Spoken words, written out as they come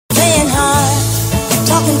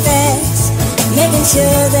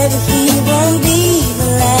sure that he won't be the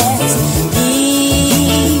last.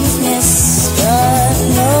 These mistrust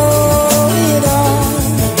know it all.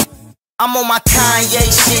 I'm on my Kanye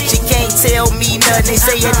shit, you can't tell me nothing. They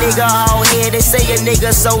say a nigga all here, they say a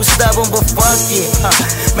nigga so stubborn, but fuck it.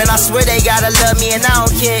 Man, I swear they gotta love me, and I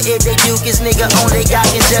don't care if they do, cause nigga only God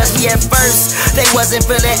can judge me. At first, they wasn't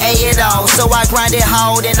feeling A at all, so I grinded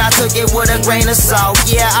hard and I took it with a grain of salt.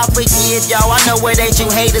 Yeah, I forgive y'all, I know it ain't you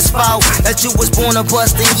haters' fault that you was born a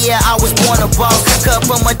bust, and yeah, I was born a boss. Cut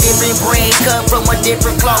from a different brain, cut from a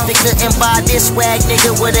different cloth. They couldn't buy this swag,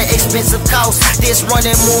 nigga, with an expensive cost. This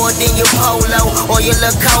running more than your Polo or your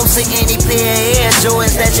Lacoste or any pair of Air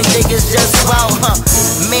Jordans that you niggas just bought,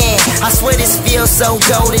 Man, I swear this feels so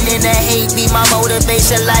golden, and that hate be my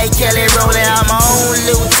motivation like Kelly Rowland. I'm my own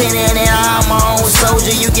lieutenant and I'm my own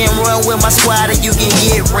soldier. You can run with my squad or you can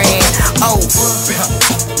get ran over,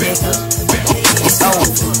 nigga. It's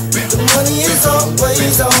over. The money is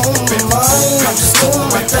always on my mind. I'm just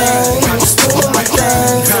doing my thing, I'm just doing my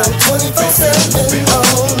thing. 24/7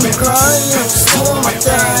 on the grind. I'm just doing my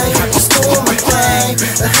thing, I'm just doing my thing.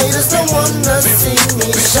 The haters don't wanna see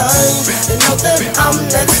me shine. They know that I'm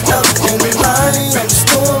next up in line. I'm just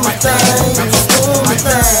doing my thing, I'm just doing my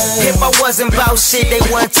thing. If I wasn't about shit, they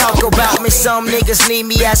wouldn't talk about me. Some niggas need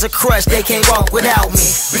me as a crush, they can't walk without me.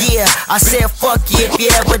 Yeah, I said fuck you if you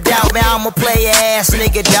ever doubt me. I'm a player ass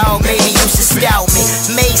nigga, dog, maybe you should scout me.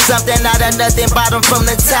 Made something out of nothing, bottom from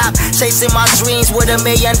the top. Chasing my dreams with $1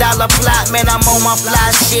 million plot. Man, I'm on my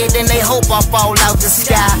fly shit and they hope I fall out the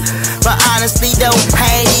sky. But honestly though,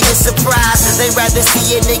 I ain't even surprised. They rather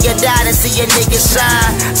see a nigga die than see a nigga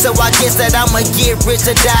shine. So I guess that I'ma get rich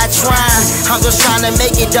or die trying. I'm just trying to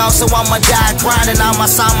make it, dog, so I'ma die grinding. I'ma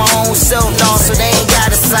sign my own self, dog, so they ain't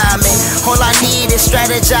gotta sign me. All I need is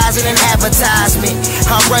strategizing and advertisement.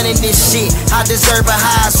 I'm running this shit, I deserve a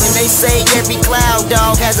Heisman. They say every cloud,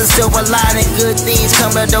 dog, has a silver lining. Good things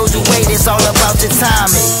come to those who wait, it's all about your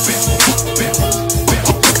timing.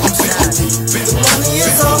 The money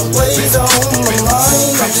is always on my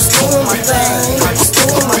mind. I'm just doing